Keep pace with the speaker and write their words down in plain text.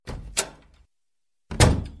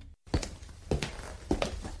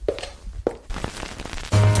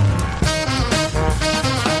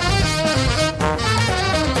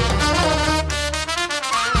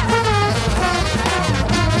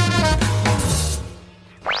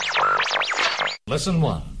Lesson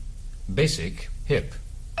 1. Basic Hip.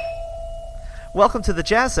 Welcome to the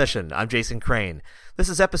Jazz Session. I'm Jason Crane. This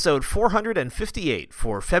is episode 458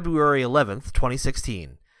 for February 11th,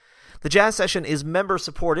 2016. The Jazz Session is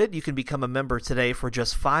member-supported. You can become a member today for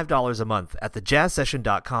just $5 a month at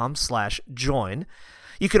thejazzsession.com/join.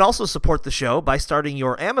 You can also support the show by starting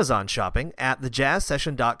your Amazon shopping at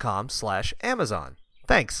thejazzsession.com/Amazon.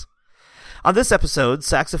 Thanks. On this episode,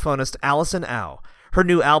 saxophonist Allison. Her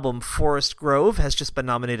new album, Forest Grove, has just been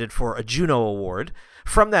nominated for a Juno Award.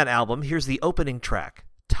 From that album, here's the opening track,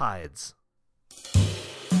 Tides.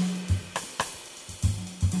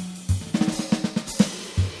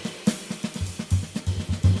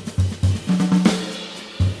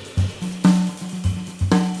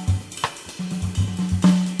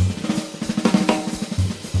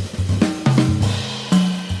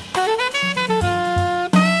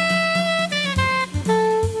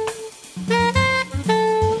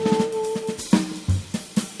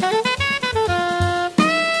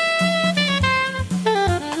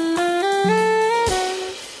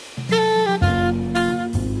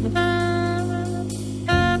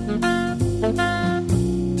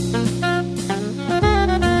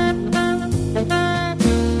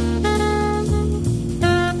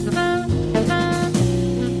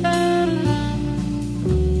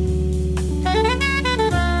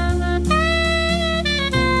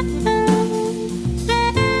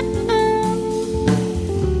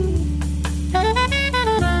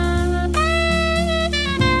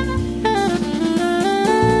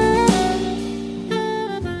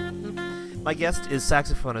 My guest is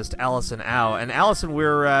saxophonist Allison. And Allison,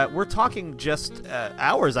 we're talking just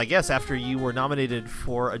hours, I guess, after you were nominated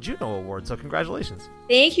for a Juno Award. So congratulations!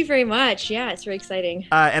 Thank you very much. Yeah, it's very exciting.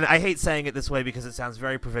 And I hate saying it this way because it sounds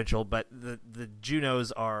very provincial, but the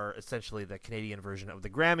Junos are essentially the Canadian version of the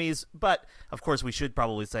Grammys. But of course, we should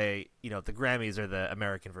probably say, the Grammys are the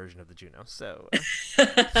American version of the Junos. So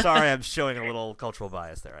sorry, I'm showing a little cultural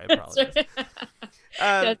bias there. I apologize.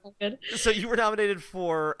 That's all good. So you were nominated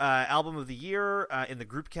for Album of the Year in the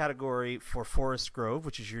group category for Forest Grove,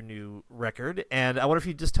 which is your new record. And I wonder if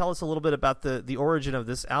you'd just tell us a little bit about the origin of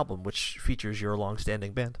this album, which features your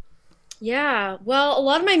longstanding band. Yeah, well, a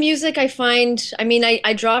lot of my music I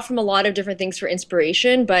draw from a lot of different things for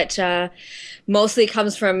inspiration, but mostly it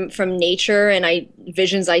comes from nature and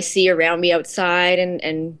visions I see around me outside and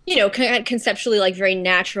kind of conceptually like very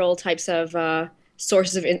natural types of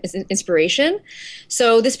sources of inspiration.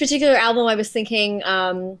 So this particular album I was thinking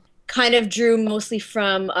kind of drew mostly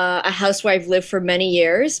from a house where I've lived for many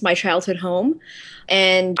years, my childhood home.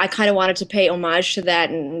 And I kind of wanted to pay homage to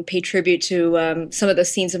that and pay tribute to some of the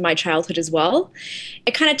scenes of my childhood as well.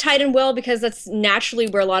 It kind of tied in well because that's naturally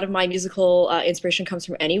where a lot of my musical inspiration comes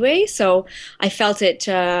from anyway. So I felt it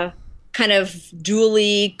kind of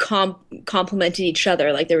dually complemented each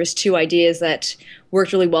other. Like there was two ideas that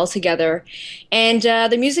worked really well together. And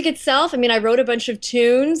the music itself, I wrote a bunch of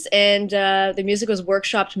tunes and the music was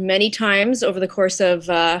workshopped many times over the course of,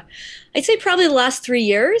 I'd say probably the last 3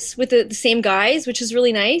 years with the same guys, which is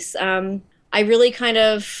really nice. I really kind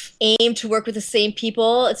of aim to work with the same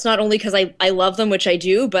people. It's not only because I love them, which I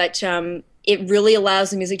do, but it really allows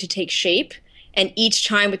the music to take shape. And each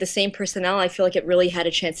time with the same personnel, I feel like it really had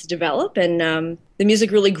a chance to develop. And the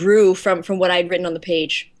music really grew from what I'd written on the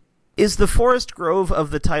page. Is the Forest Grove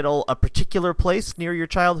of the title a particular place near your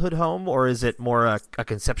childhood home, or is it more a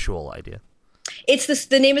conceptual idea? It's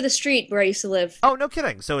the name of the street where I used to live. Oh, no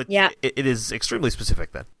kidding. So it is extremely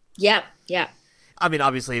specific then. Yeah.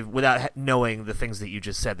 Obviously, without knowing the things that you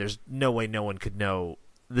just said, there's no way no one could know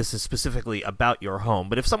this is specifically about your home.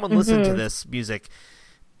 But if someone listened to this music,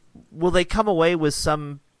 will they come away with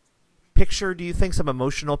some picture, do you think, some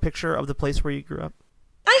emotional picture of the place where you grew up?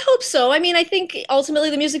 I hope so. I think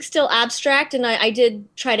ultimately the music's still abstract, and I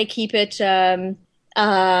did try to keep it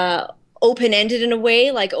open-ended in a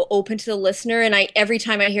way, like open to the listener. And every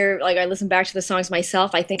time I listen back to the songs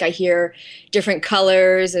myself, I think I hear different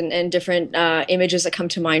colors and different images that come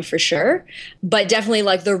to mind for sure. But definitely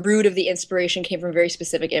like the root of the inspiration came from a very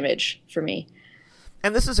specific image for me.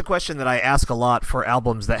 And this is a question that I ask a lot for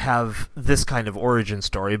albums that have this kind of origin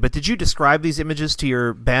story, but did you describe these images to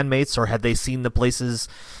your bandmates, or had they seen the places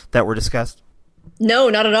that were discussed? No,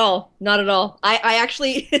 not at all. Not at all. I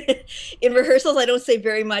actually, in rehearsals, I don't say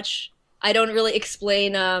very much. I don't really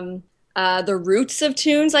explain the roots of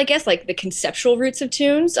tunes, I guess, like the conceptual roots of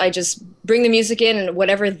tunes. I just bring the music in, and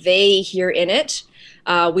whatever they hear in it,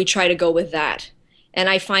 we try to go with that. And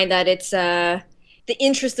I find that the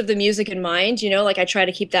interest of the music in mind, like I try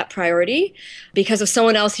to keep that priority, because if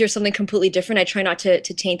someone else hears something completely different, I try not to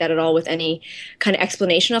taint that at all with any kind of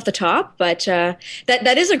explanation off the top. But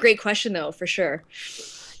that is a great question, though, for sure.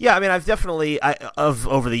 Yeah, I mean, I've definitely,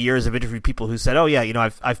 over the years, I've interviewed people who said, "Oh, yeah,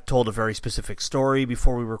 I've told a very specific story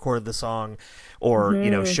before we recorded the song,"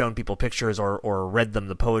 or shown people pictures or read them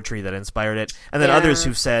the poetry that inspired it, and then others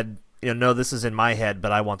who've said, "No, this is in my head,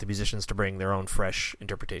 but I want the musicians to bring their own fresh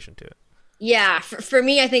interpretation to it." Yeah, for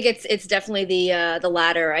me, I think it's definitely the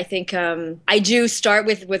latter. I think I do start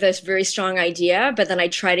with a very strong idea, but then I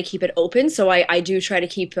try to keep it open. So I do try to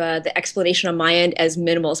keep the explanation on my end as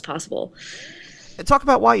minimal as possible. And talk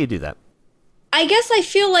about why you do that. I guess I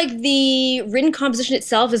feel like the written composition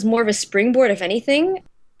itself is more of a springboard, if anything.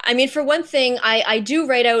 I mean, for one thing, I do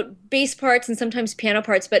write out bass parts and sometimes piano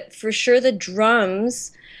parts, but for sure the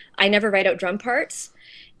drums, I never write out drum parts.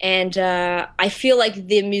 And I feel like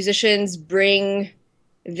the musicians bring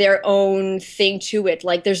their own thing to it.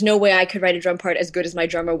 Like, there's no way I could write a drum part as good as my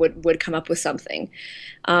drummer would come up with something.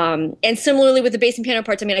 And similarly with the bass and piano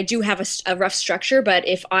parts, I mean, I do have a rough structure, but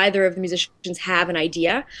if either of the musicians have an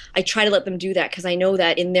idea, I try to let them do that, because I know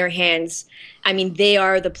that in their hands, I mean, they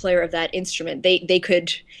are the player of that instrument.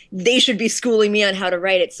 They should be schooling me on how to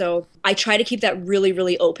write it. So I try to keep that really,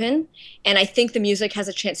 really open. And I think the music has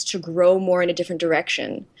a chance to grow more in a different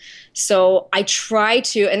direction. So I try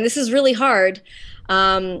to, and this is really hard,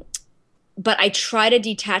 but I try to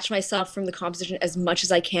detach myself from the composition as much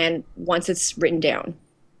as I can once it's written down.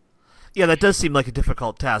 Yeah, that does seem like a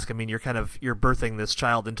difficult task. I mean, you're birthing this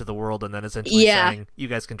child into the world and then essentially saying, you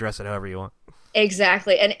guys can dress it however you want.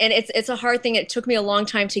 Exactly. And it's a hard thing. It took me a long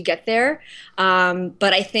time to get there.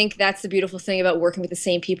 But I think that's the beautiful thing about working with the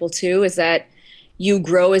same people too, is that you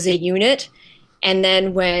grow as a unit. And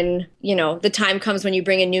then when, the time comes when you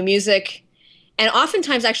bring in new music, and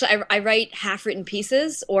oftentimes actually I write half-written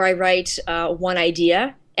pieces, or I write one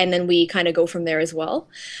idea, and then we kind of go from there as well.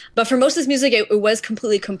 But for most of this music, it was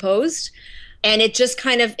completely composed, and it just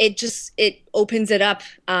it opens it up.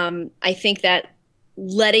 I think that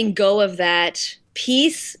letting go of that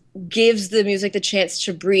piece gives the music the chance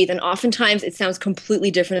to breathe, and oftentimes it sounds completely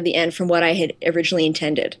different at the end from what I had originally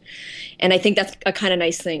intended. And I think that's a kind of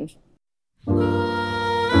nice thing.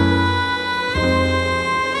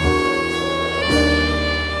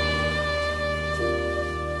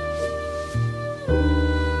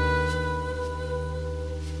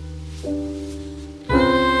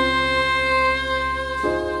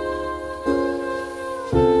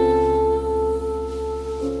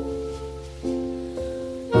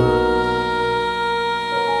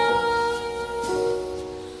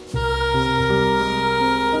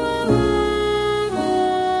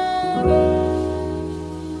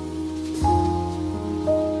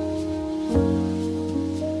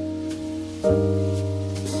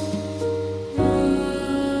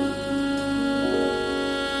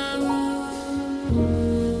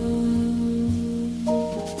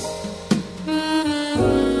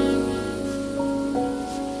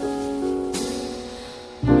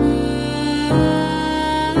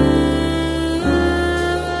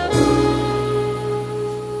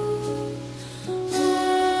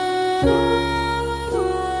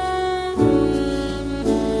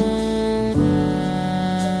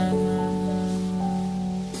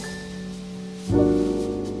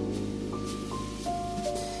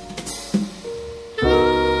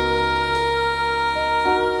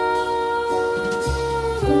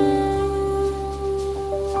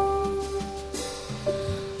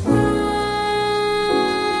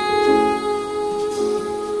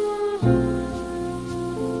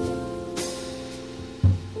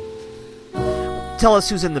 Tell us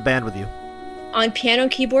who's in the band with you. On piano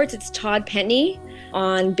and keyboards, it's Todd Pentney.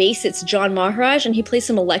 On bass, it's John Maharaj, and he plays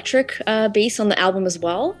some electric bass on the album as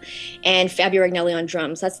well. And Fabio Ragnelli on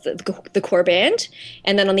drums. That's the core band.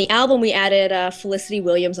 And then on the album, we added Felicity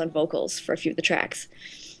Williams on vocals for a few of the tracks.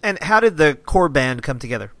 And how did the core band come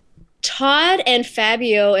together? Todd and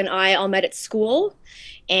Fabio and I all met at school.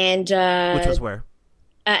 And which was where?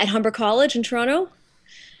 At Humber College in Toronto.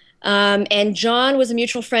 And John was a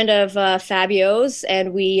mutual friend of Fabio's,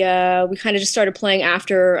 and we kind of just started playing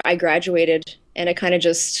after I graduated, and it kind of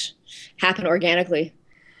just happened organically.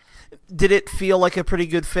 Did it feel like a pretty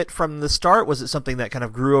good fit from the start? Was it something that kind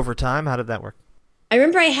of grew over time? How did that work? I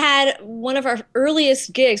remember I had one of our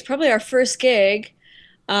earliest gigs, probably our first gig,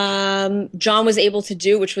 John was able to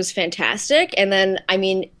do, which was fantastic. And then, I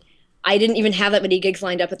mean, I didn't even have that many gigs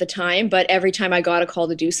lined up at the time, but every time I got a call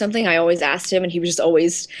to do something, I always asked him, and he was just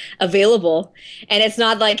always available. And it's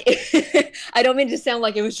not like, I don't mean to sound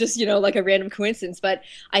like it was just, like a random coincidence, but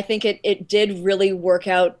I think it did really work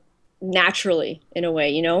out naturally in a way,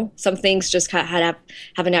 you know? Some things just have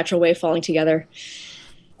a natural way of falling together.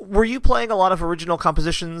 Were you playing a lot of original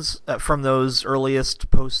compositions from those earliest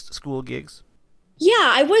post-school gigs? Yeah,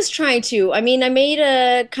 I was trying to. I mean, I made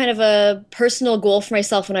a kind of a personal goal for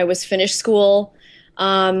myself when I was finished school,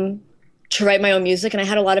 to write my own music, and I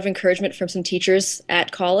had a lot of encouragement from some teachers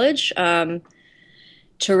at college, to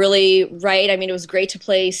really write. I mean, it was great to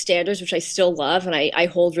play standards, which I still love, and I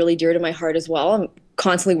hold really dear to my heart as well. I'm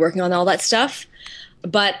constantly working on all that stuff.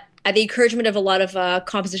 But at the encouragement of a lot of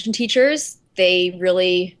composition teachers, they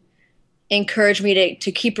really encouraged me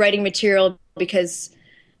to keep writing material because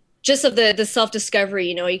just of the self-discovery,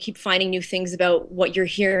 you know, you keep finding new things about what you're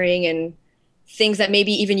hearing and things that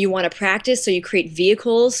maybe even you want to practice. So you create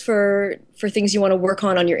vehicles for things you want to work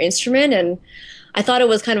on your instrument. And I thought it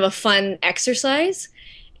was kind of a fun exercise.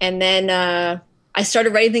 And then I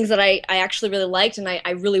started writing things that I actually really liked and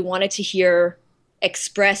I really wanted to hear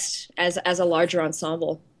expressed as a larger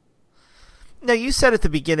ensemble. Now, you said at the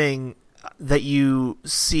beginning that you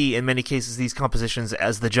see, in many cases, these compositions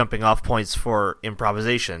as the jumping off points for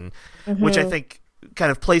improvisation, which I think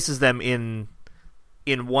kind of places them in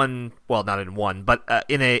one, well, not in one, but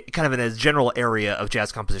in a kind of in a general area of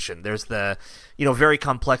jazz composition. There's the, you know, very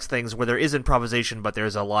complex things where there is improvisation, but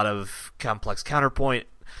there's a lot of complex counterpoint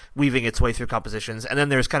weaving its way through compositions. And then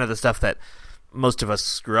there's kind of the stuff that most of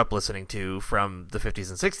us grew up listening to from the 50s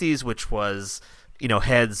and 60s, which was, you know,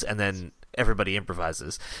 heads and then everybody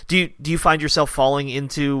improvises. Do you find yourself falling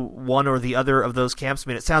into one or the other of those camps? I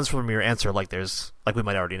mean, it sounds from your answer like we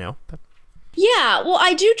might already know. But. Yeah, well,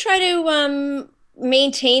 I do try to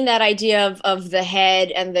maintain that idea of the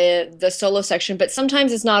head and the solo section, but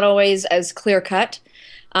sometimes it's not always as clear cut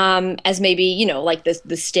as maybe, you know, like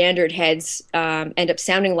the standard heads end up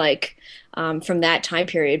sounding like from that time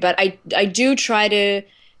period. But I do try to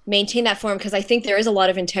maintain that form because I think there is a lot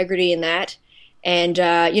of integrity in that. And,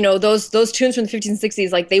 you know, those tunes from the 50s and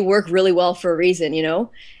 60s, like, they work really well for a reason, you know,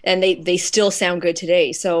 and they still sound good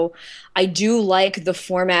today. So I do like the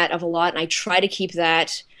format of a lot, and I try to keep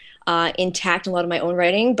that intact in a lot of my own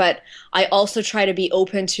writing. But I also try to be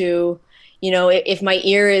open to, you know, if my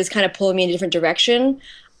ear is kind of pulling me in a different direction,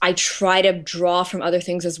 I try to draw from other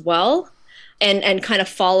things as well and kind of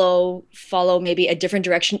follow maybe a different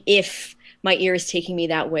direction if my ear is taking me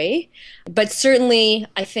that way. But certainly,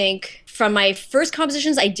 I think from my first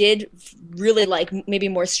compositions, I did really like maybe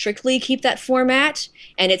more strictly keep that format,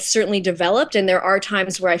 and it's certainly developed. And there are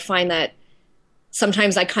times where I find that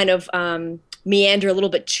sometimes I kind of meander a little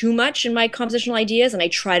bit too much in my compositional ideas, and I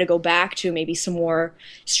try to go back to maybe some more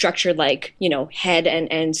structured, like, you know, head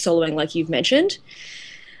and soloing, like you've mentioned.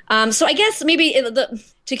 So I guess maybe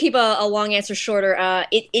to keep a long answer shorter,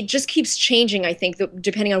 it just keeps changing, I think,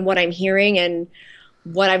 depending on what I'm hearing and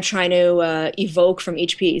what I'm trying to evoke from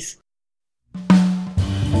each piece.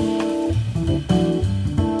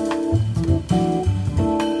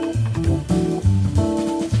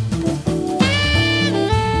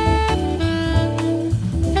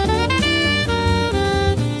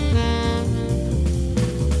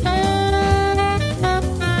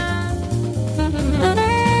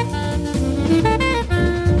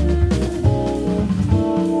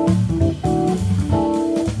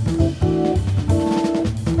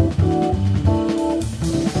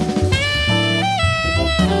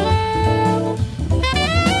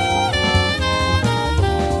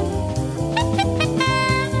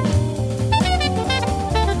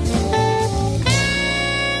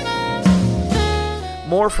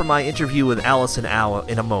 More from my interview with Allison Au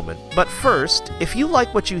in a moment. But first, if you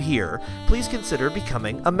like what you hear, please consider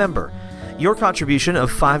becoming a member. Your contribution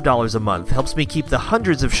of $5 a month helps me keep the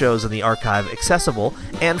hundreds of shows in the archive accessible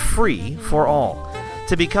and free for all.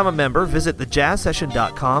 To become a member, visit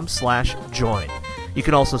thejazzsession.com/join. You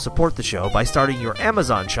can also support the show by starting your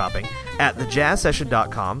Amazon shopping at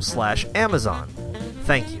thejazzsession.com/Amazon.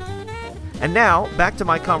 Thank you. And now, back to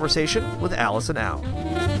my conversation with Allison Au.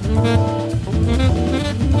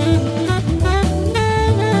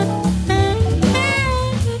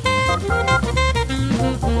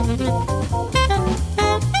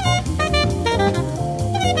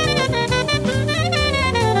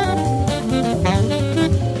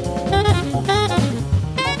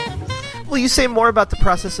 Will you say more about the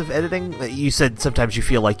process of editing? You said sometimes you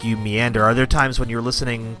feel like you meander. Are there times when you're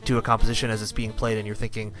listening to a composition as it's being played and you're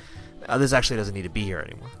thinking, this actually doesn't need to be here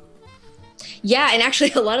anymore? Yeah, and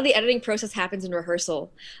actually a lot of the editing process happens in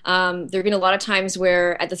rehearsal. There have been a lot of times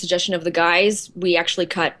where, at the suggestion of the guys, we actually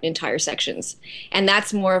cut entire sections. And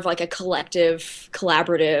that's more of like a collective,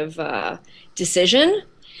 collaborative decision.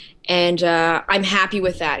 And I'm happy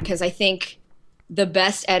with that because I think the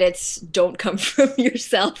best edits don't come from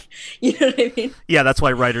yourself. You know what I mean? Yeah, that's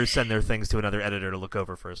why writers send their things to another editor to look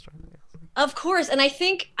over first. Of course, and I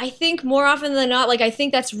think more often than not, like I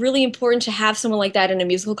think that's really important to have someone like that in a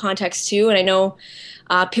musical context too. And I know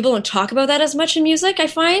people don't talk about that as much in music, I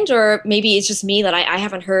find, or maybe it's just me that I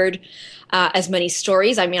haven't heard as many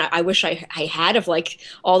stories. I mean, I wish I had of like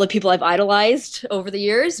all the people I've idolized over the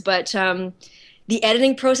years, but the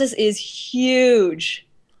editing process is huge.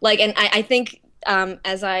 Like, and I think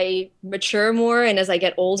as I mature more and as I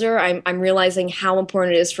get older, I'm realizing how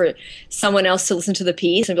important it is for someone else to listen to the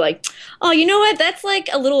piece and be like, oh, you know what? That's like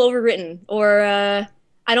a little overwritten, or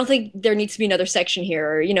I don't think there needs to be another section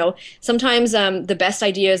here. Or sometimes the best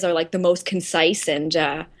ideas are like the most concise,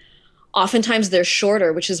 and oftentimes they're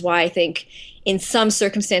shorter, which is why I think in some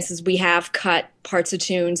circumstances we have cut parts of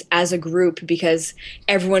tunes as a group because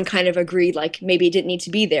everyone kind of agreed like maybe it didn't need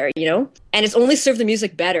to be there, and it's only served the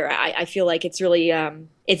music better. I feel like it's really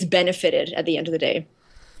it's benefited at the end of the day.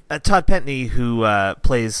 Todd Pentney, who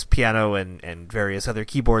plays piano and various other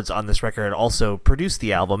keyboards on this record, also produced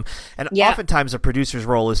the album. And oftentimes a producer's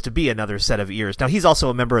role is to be another set of ears. Now, he's also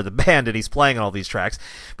a member of the band, and he's playing on all these tracks.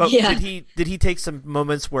 But did he take some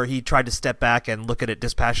moments where he tried to step back and look at it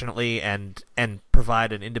dispassionately and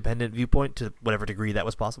provide an independent viewpoint to whatever degree that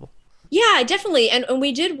was possible? Yeah, definitely. And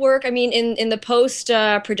we did work, I mean, in the post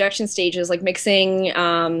production stages, like mixing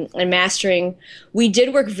and mastering, we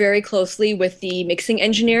did work very closely with the mixing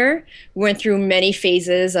engineer. We went through many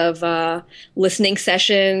phases of listening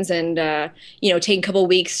sessions and, taking a couple of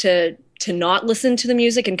weeks to not listen to the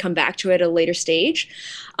music and come back to it at a later stage.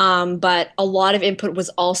 But a lot of input was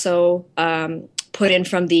also put in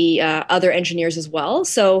from the other engineers as well.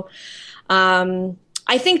 So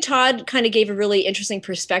I think Todd kind of gave a really interesting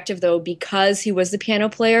perspective, though, because he was the piano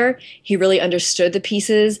player. He really understood the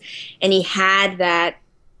pieces, and he had that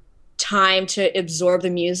time to absorb the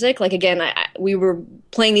music. Like, again, we were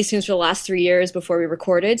playing these tunes for the last 3 years before we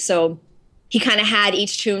recorded, so he kind of had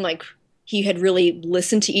each tune, like, he had really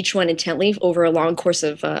listened to each one intently over a long course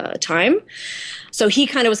of time. So he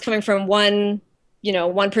kind of was coming from one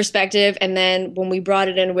perspective, and then when we brought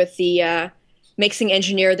it in with the mixing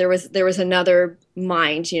engineer, there was another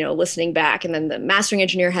mind, listening back, and then the mastering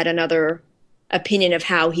engineer had another opinion of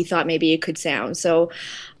how he thought maybe it could sound. So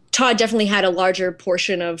Todd definitely had a larger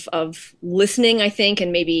portion of listening, I think,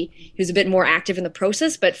 and maybe he was a bit more active in the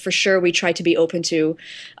process, but for sure we tried to be open to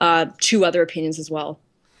other opinions as well.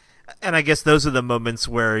 And I guess those are the moments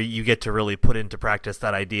where you get to really put into practice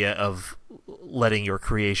that idea of letting your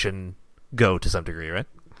creation go to some degree, right?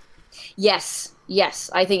 Yes,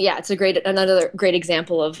 I think it's another great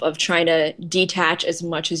example of trying to detach as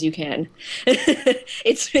much as you can.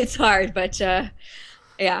 It's hard, but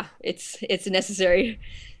it's necessary.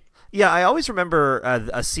 Yeah, I always remember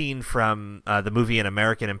a scene from the movie An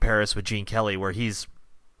American in Paris with Gene Kelly where he's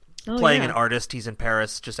playing an artist. He's in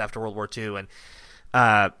Paris just after World War II, and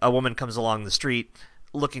a woman comes along the street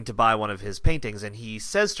looking to buy one of his paintings, and he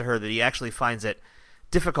says to her that he actually finds it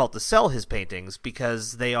difficult to sell his paintings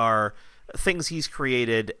because they are things he's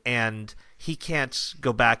created, and he can't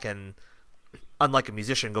go back and, unlike a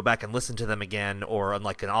musician, go back and listen to them again, or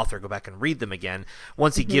unlike an author, go back and read them again.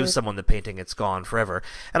 Once he gives someone the painting, it's gone forever.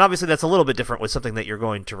 And obviously that's a little bit different with something that you're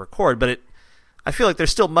going to record, but I feel like there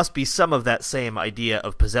still must be some of that same idea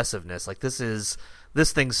of possessiveness. Like,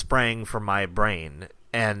 this thing sprang from my brain,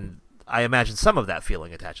 and I imagine some of that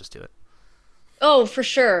feeling attaches to it. Oh, for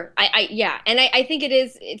sure. And I think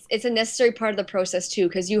it's a necessary part of the process too,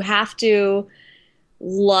 because you have to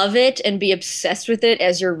love it and be obsessed with it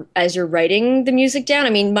as you're writing the music down. I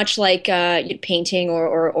mean, much like painting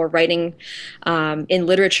or writing in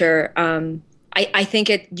literature. I think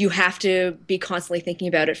you have to be constantly thinking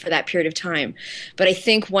about it for that period of time. But I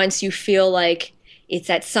think once you feel like it's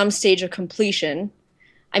at some stage of completion,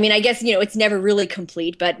 I mean, I guess, it's never really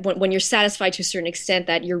complete, but when you're satisfied to a certain extent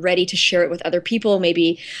that you're ready to share it with other people,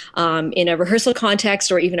 maybe in a rehearsal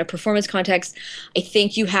context or even a performance context, I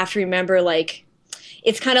think you have to remember, like,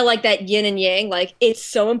 it's kind of like that yin and yang, like, it's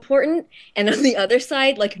so important, and on the other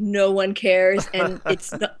side, like, no one cares, and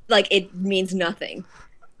it's like, it means nothing.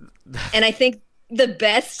 And I think the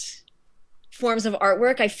best forms of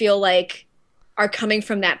artwork, I feel like, are coming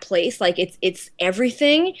from that place. Like, it's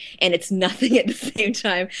everything and it's nothing at the same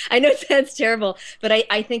time. I know it sounds terrible, but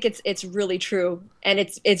I think it's really true, and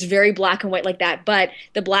it's very black and white like that. But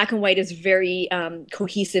the black and white is very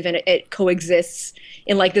cohesive, and it coexists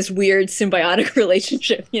in like this weird symbiotic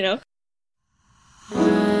relationship,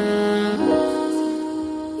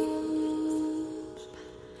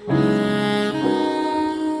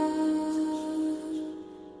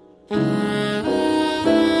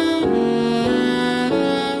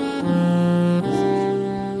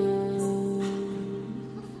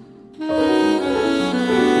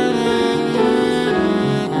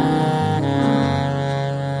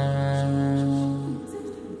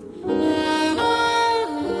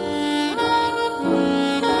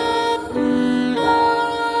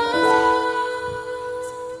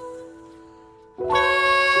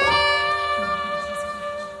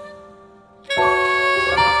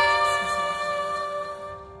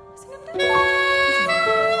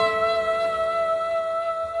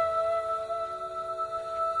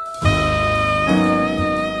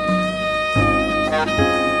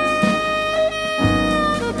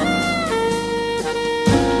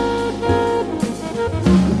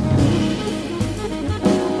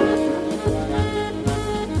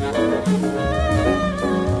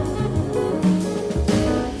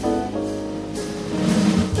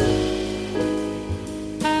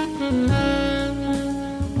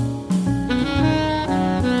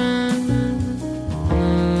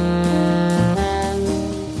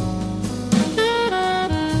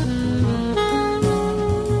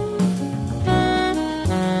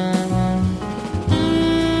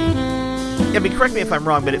 I mean, correct me if I'm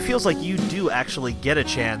wrong, but it feels like you do actually get a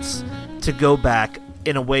chance to go back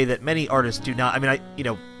in a way that many artists do not. I mean,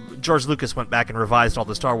 George Lucas went back and revised all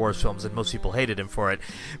the Star Wars films, and most people hated him for it.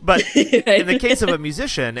 But in the case of a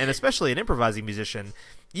musician, and especially an improvising musician,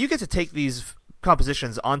 you get to take these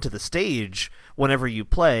compositions onto the stage whenever you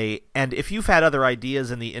play, and if you've had other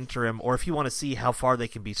ideas in the interim, or if you want to see how far they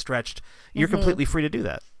can be stretched, you're completely free to do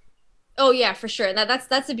that. Oh yeah, for sure.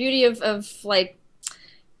 That's the beauty of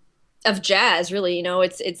jazz, really.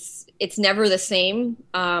 It's never the same.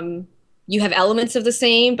 You have elements of the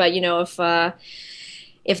same, but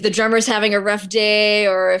if the drummer's having a rough day,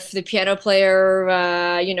 or if the piano player,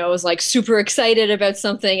 is like super excited about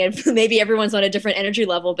something, and maybe everyone's on a different energy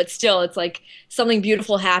level, but still, it's like something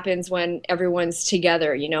beautiful happens when everyone's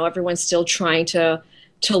together. Everyone's still trying to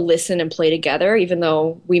listen and play together, even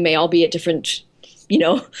though we may all be at different,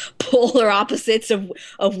 polar opposites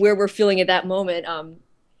of where we're feeling at that moment.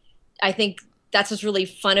 I think that's what's really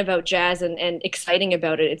fun about jazz and exciting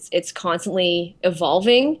about it. It's constantly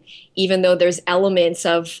evolving, even though there's elements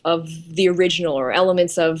of the original, or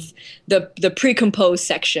elements of the pre-composed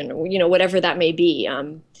section, whatever that may be.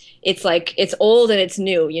 It's like it's old and it's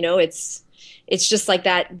new. It's just like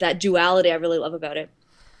that duality I really love about it.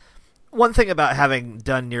 One thing about having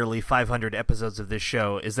done nearly 500 episodes of this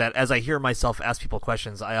show is that as I hear myself ask people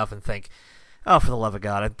questions, I often think, oh, for the love of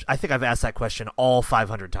God, I think I've asked that question all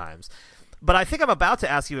 500 times. But I think I'm about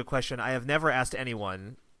to ask you a question I have never asked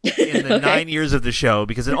anyone in the 9 years of the show,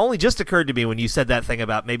 because it only just occurred to me when you said that thing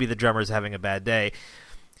about maybe the drummer's having a bad day.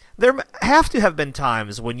 There have to have been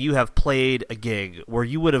times when you have played a gig where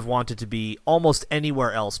you would have wanted to be almost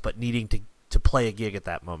anywhere else but needing to play a gig at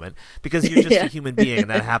that moment, because you're just a human being and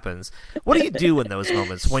that happens. What do you do in those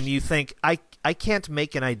moments when you think, I can't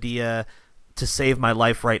make an idea to save my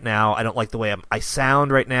life right now, I don't like the way I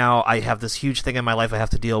sound right now, I have this huge thing in my life I have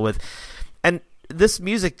to deal with, and this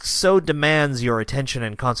music so demands your attention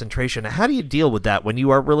and concentration? How do you deal with that when you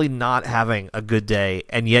are really not having a good day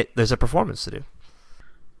and yet there's a performance to do?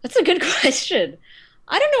 That's a good question.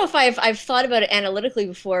 I don't know if I've thought about it analytically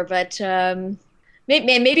before, but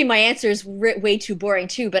maybe my answer is way too boring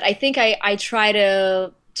too. But I think I try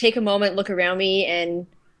to take a moment, look around me, and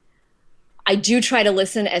I do try to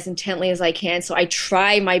listen as intently as I can. So I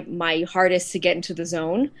try my hardest to get into the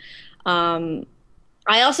zone.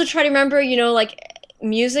 I also try to remember, like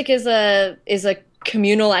music is a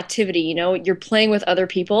communal activity. You're playing with other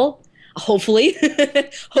people, hopefully,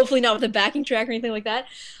 hopefully not with a backing track or anything like that.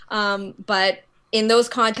 But in those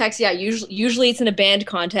contexts, yeah, usually it's in a band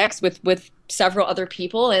context with several other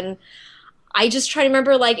people, and I just try to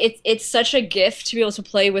remember, like, it's such a gift to be able to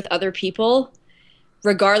play with other people,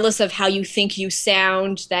 regardless of how you think you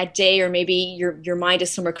sound that day, or maybe your mind is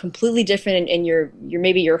somewhere completely different, and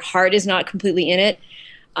maybe your heart is not completely in it.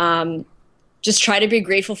 Just try to be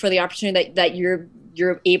grateful for the opportunity that you're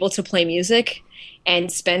able to play music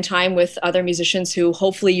and spend time with other musicians who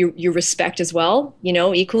hopefully you respect as well,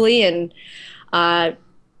 equally. And I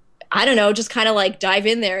don't know, just kind of like dive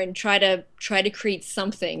in there and try to create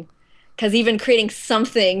something, because even creating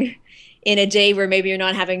something in a day where maybe you're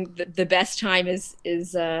not having the best time is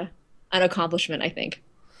an accomplishment, I think.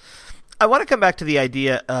 I want to come back to the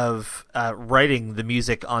idea of writing the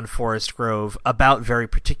music on Forest Grove about very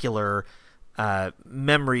particular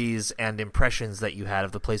memories and impressions that you had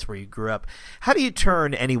of the place where you grew up. How do you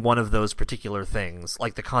turn any one of those particular things,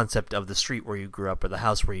 like the concept of the street where you grew up or the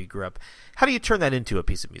house where you grew up, how do you turn that into a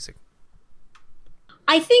piece of music?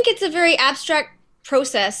 I think it's a very abstract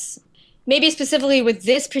process. Maybe specifically with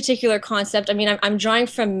this particular concept, I mean, I'm drawing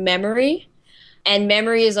from memory, and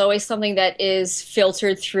memory is always something that is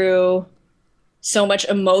filtered through so much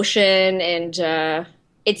emotion, and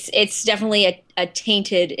it's definitely a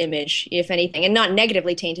tainted image, if anything, and not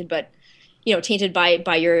negatively tainted, but tainted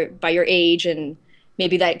by your age and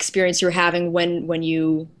maybe that experience you're having when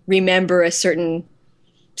you remember a certain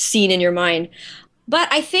scene in your mind. But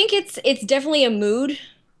I think it's definitely a mood.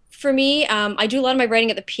 For me, I do a lot of my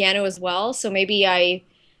writing at the piano as well, so maybe I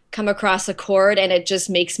come across a chord and it just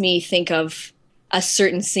makes me think of a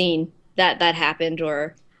certain scene that happened,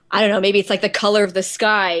 or I don't know, maybe it's like the color of the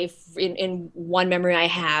sky in one memory I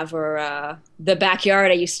have, or the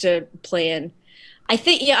backyard I used to play in. I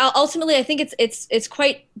think, ultimately, I think it's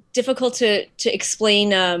quite difficult to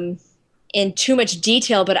explain in too much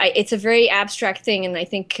detail, but it's a very abstract thing, and I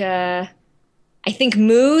think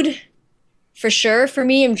mood. For sure, for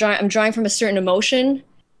me, I'm drawing from a certain emotion,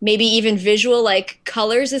 maybe even visual, like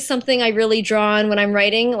colors is something I really draw on when I'm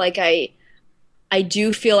writing. Like I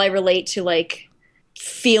do feel I relate to like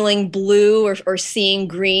feeling blue or seeing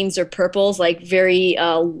greens or purples, like very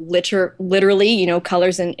literally,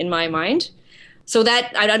 colors in my mind. So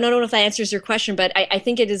that, I don't know if that answers your question, but I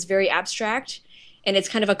think it is very abstract, and it's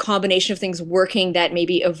kind of a combination of things working that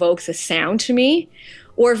maybe evokes a sound to me,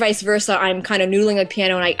 or vice versa. I'm kind of noodling on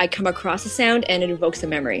piano and I come across a sound and it evokes a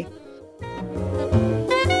memory.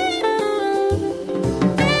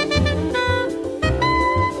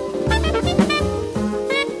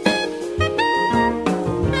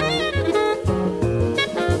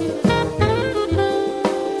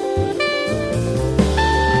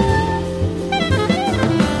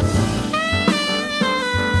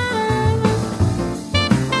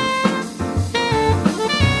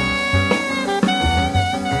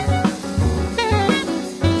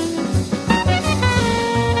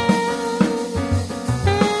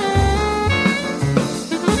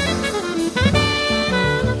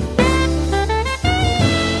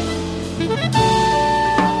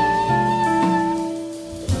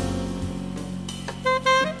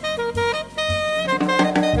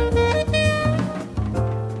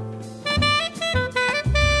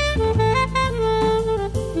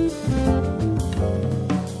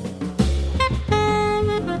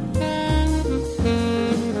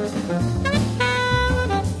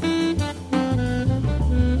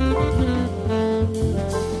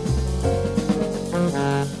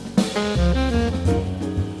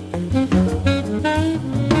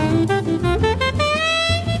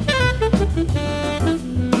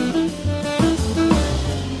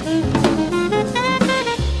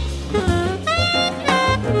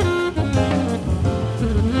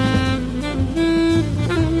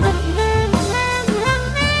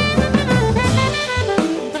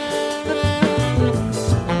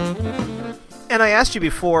 And I asked you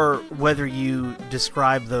before whether you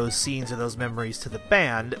describe those scenes or those memories to the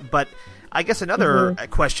band, but I guess another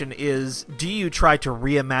question is, do you try to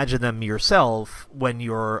reimagine them yourself when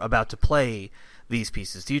you're about to play these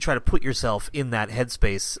pieces? Do you try to put yourself in that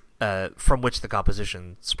headspace from which the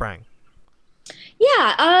composition sprang?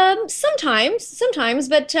 Yeah, sometimes,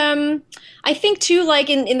 but I think too, like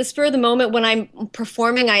in the spur of the moment when I'm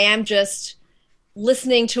performing, I am just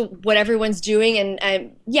listening to what everyone's doing,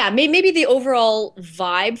 and yeah, maybe the overall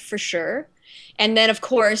vibe for sure. And then, of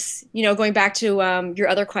course, going back to your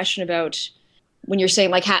other question about when you're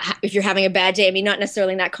saying like if you're having a bad day, I mean, not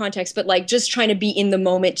necessarily in that context, but like just trying to be in the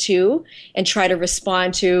moment too, and try to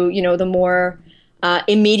respond to the more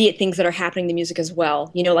immediate things that are happening in the music as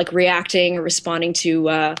well. Like reacting or responding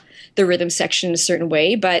to the rhythm section in a certain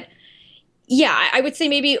way, but. Yeah, I would say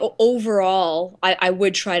maybe overall, I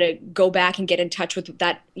would try to go back and get in touch with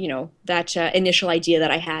that, that initial idea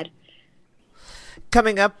that I had.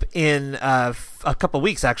 Coming up in a couple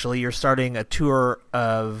weeks, actually, you're starting a tour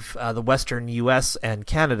of the Western U.S. and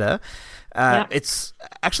Canada. Yeah. It's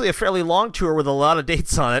actually a fairly long tour with a lot of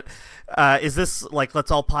dates on it. Is this like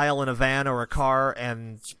let's all pile in a van or a car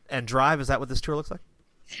and drive? Is that what this tour looks like?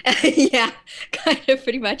 Yeah, kind of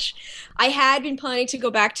pretty much. I had been planning to go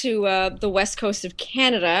back to the west coast of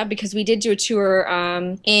Canada because we did do a tour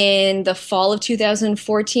in the fall of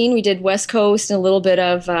 2014. We did West Coast and a little bit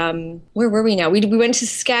of where were we now? We went to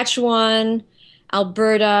Saskatchewan,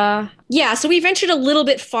 Alberta. Yeah, so we ventured a little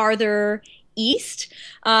bit farther east.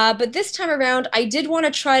 But this time around, I did want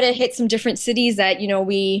to try to hit some different cities that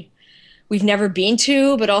we've never been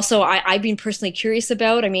to, but also I've been personally curious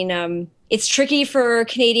about. I mean, it's tricky for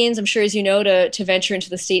Canadians, I'm sure, as you know, to venture into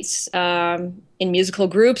the States in musical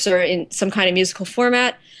groups or in some kind of musical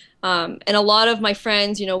format. And a lot of my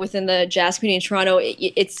friends, within the jazz community in Toronto,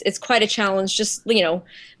 it's quite a challenge, just,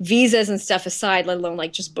 visas and stuff aside, let alone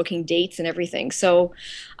like just booking dates and everything. So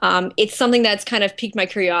it's something that's kind of piqued my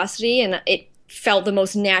curiosity, and it felt the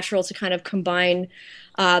most natural to kind of combine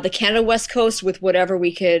the Canada West Coast with whatever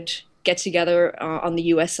we could get together on the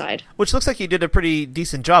U.S. side. Which looks like you did a pretty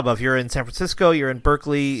decent job of. You're in San Francisco, you're in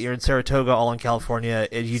Berkeley, you're in Saratoga, all in California,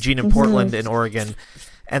 Eugene and Portland in Oregon,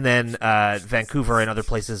 and then Vancouver and other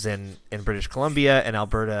places in British Columbia and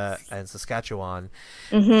Alberta and Saskatchewan.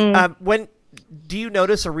 When do you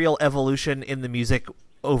notice a real evolution in the music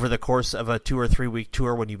over the course of a 2 or 3 week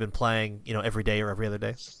tour when you've been playing, every day or every other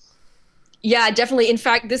day? Yeah, definitely. In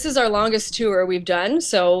fact, this is our longest tour we've done,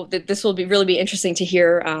 so this will really be interesting to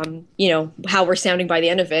hear, how we're sounding by the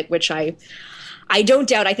end of it, which I don't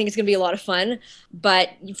doubt. I think it's going to be a lot of fun, but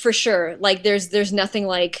for sure, like there's nothing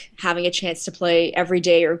like having a chance to play every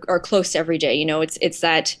day or close to every day. It's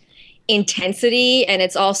that intensity, and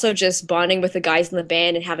it's also just bonding with the guys in the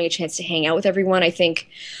band and having a chance to hang out with everyone. I think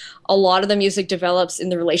a lot of the music develops in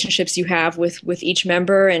the relationships you have with each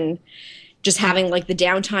member, and just having like the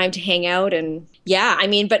downtime to hang out. And yeah, I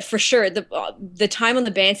mean, but for sure, the time on the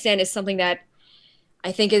bandstand is something that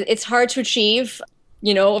I think it's hard to achieve.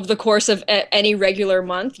 over the course of any regular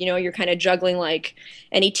month. You're kind of juggling like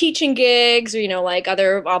any teaching gigs or, like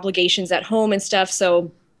other obligations at home and stuff.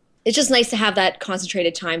 So it's just nice to have that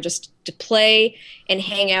concentrated time just to play and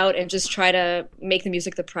hang out and just try to make the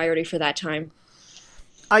music the priority for that time.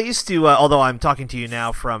 I used to, although I'm talking to you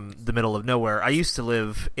now from the middle of nowhere, I used to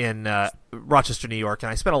live in Rochester, New York, and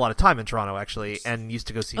I spent a lot of time in Toronto, actually, and used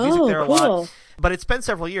to go see music there a lot. But it's been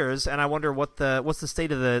several years, and I wonder what's the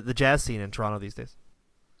state of the jazz scene in Toronto these days?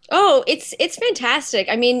 Oh, it's fantastic.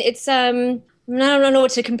 I mean, it's I don't know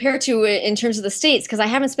what to compare to in terms of the States because I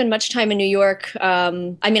haven't spent much time in New York. I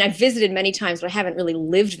mean, I've visited many times, but I haven't really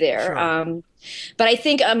lived there. Sure. But I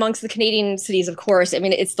think amongst the Canadian cities, of course, I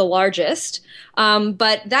mean, it's the largest.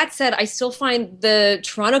 But that said, I still find the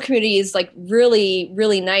Toronto community is like really,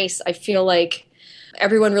 really nice. I feel like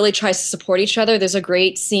everyone really tries to support each other. There's a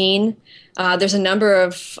great scene. There's a number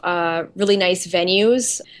of really nice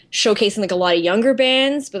venues showcasing like a lot of younger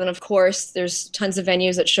bands. But then, of course, there's tons of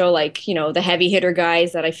venues that show like, the heavy hitter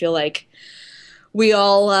guys that I feel like we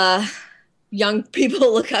all young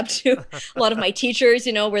people look up to. A lot of my teachers,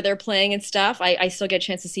 where they're playing and stuff. I still get a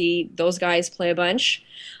chance to see those guys play a bunch.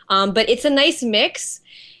 But it's a nice mix.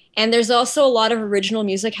 And there's also a lot of original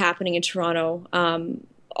music happening in Toronto.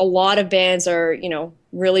 A lot of bands are,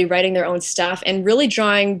 really writing their own stuff and really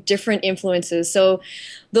drawing different influences. So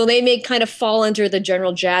though they may kind of fall under the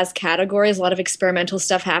general jazz categories, a lot of experimental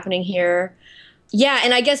stuff happening here. Yeah,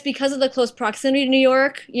 and I guess because of the close proximity to New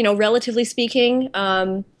York, relatively speaking,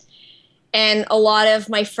 and a lot of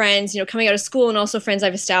my friends, coming out of school and also friends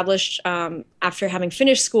I've established after having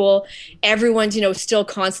finished school, everyone's, still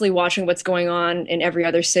constantly watching what's going on in every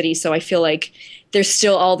other city. So I feel like there's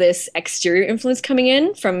still all this exterior influence coming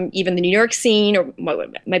in from even the New York scene or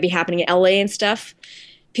what might be happening in LA and stuff.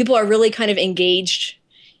 People are really kind of engaged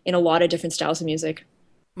in a lot of different styles of music.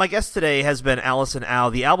 My guest today has been Allison Au.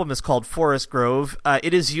 The album is called Forest Grove.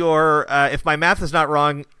 It is your, if my math is not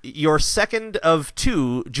wrong, your second of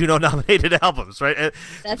 2 Juno-nominated albums, right?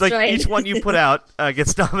 That's like right. Each one you put out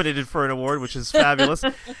gets nominated for an award, which is fabulous.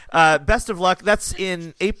 Best of luck. That's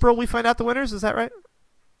in April we find out the winners, is that right?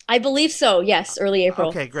 I believe so, yes, early April.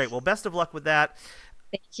 Okay, great. Well, best of luck with that.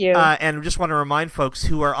 Thank you. And just want to remind folks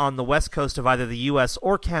who are on the west coast of either the U.S.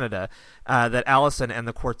 or Canada that Allison and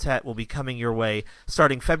the quartet will be coming your way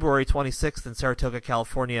starting February 26th in Saratoga,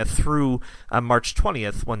 California through March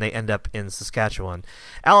 20th when they end up in Saskatchewan.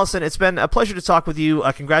 Allison, it's been a pleasure to talk with you.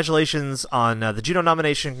 Congratulations on the Juno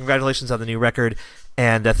nomination. Congratulations on the new record.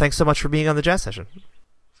 And thanks so much for being on the Jazz Session.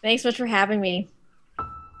 Thanks so much for having me.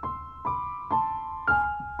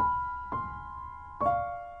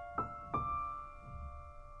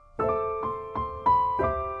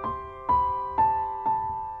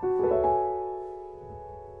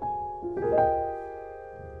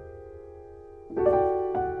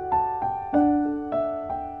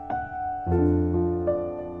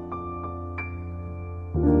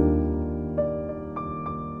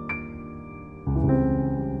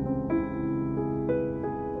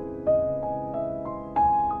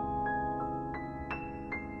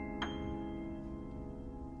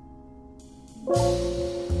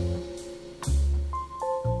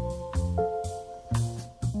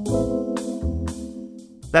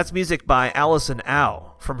 That's music by Allison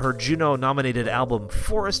Au from her Juno-nominated album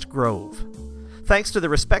Forest Grove. Thanks to the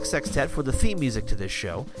Respect Sextet for the theme music to this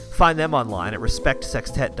show. Find them online at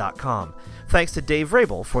respectsextet.com. Thanks to Dave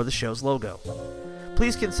Rabel for the show's logo.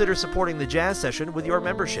 Please consider supporting the Jazz Session with your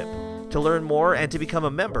membership. To learn more and to become a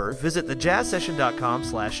member, visit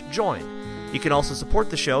thejazzsession.com/join. You can also support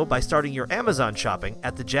the show by starting your Amazon shopping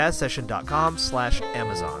at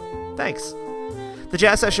thejazzsession.com/Amazon. Thanks. The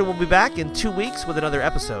Jazz Session will be back in 2 weeks with another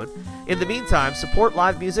episode. In the meantime, support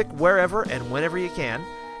live music wherever and whenever you can,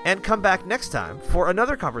 and come back next time for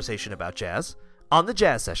another conversation about jazz on the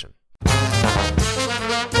Jazz Session.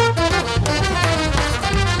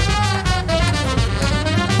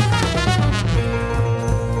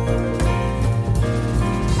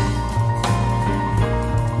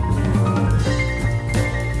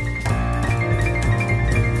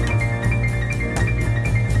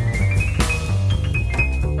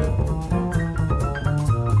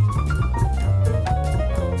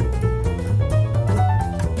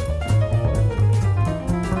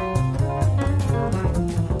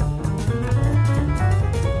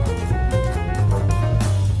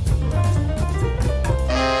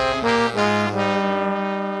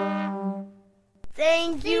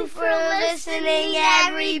 Thank you for listening,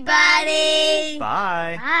 everybody.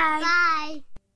 Bye. Bye. Bye.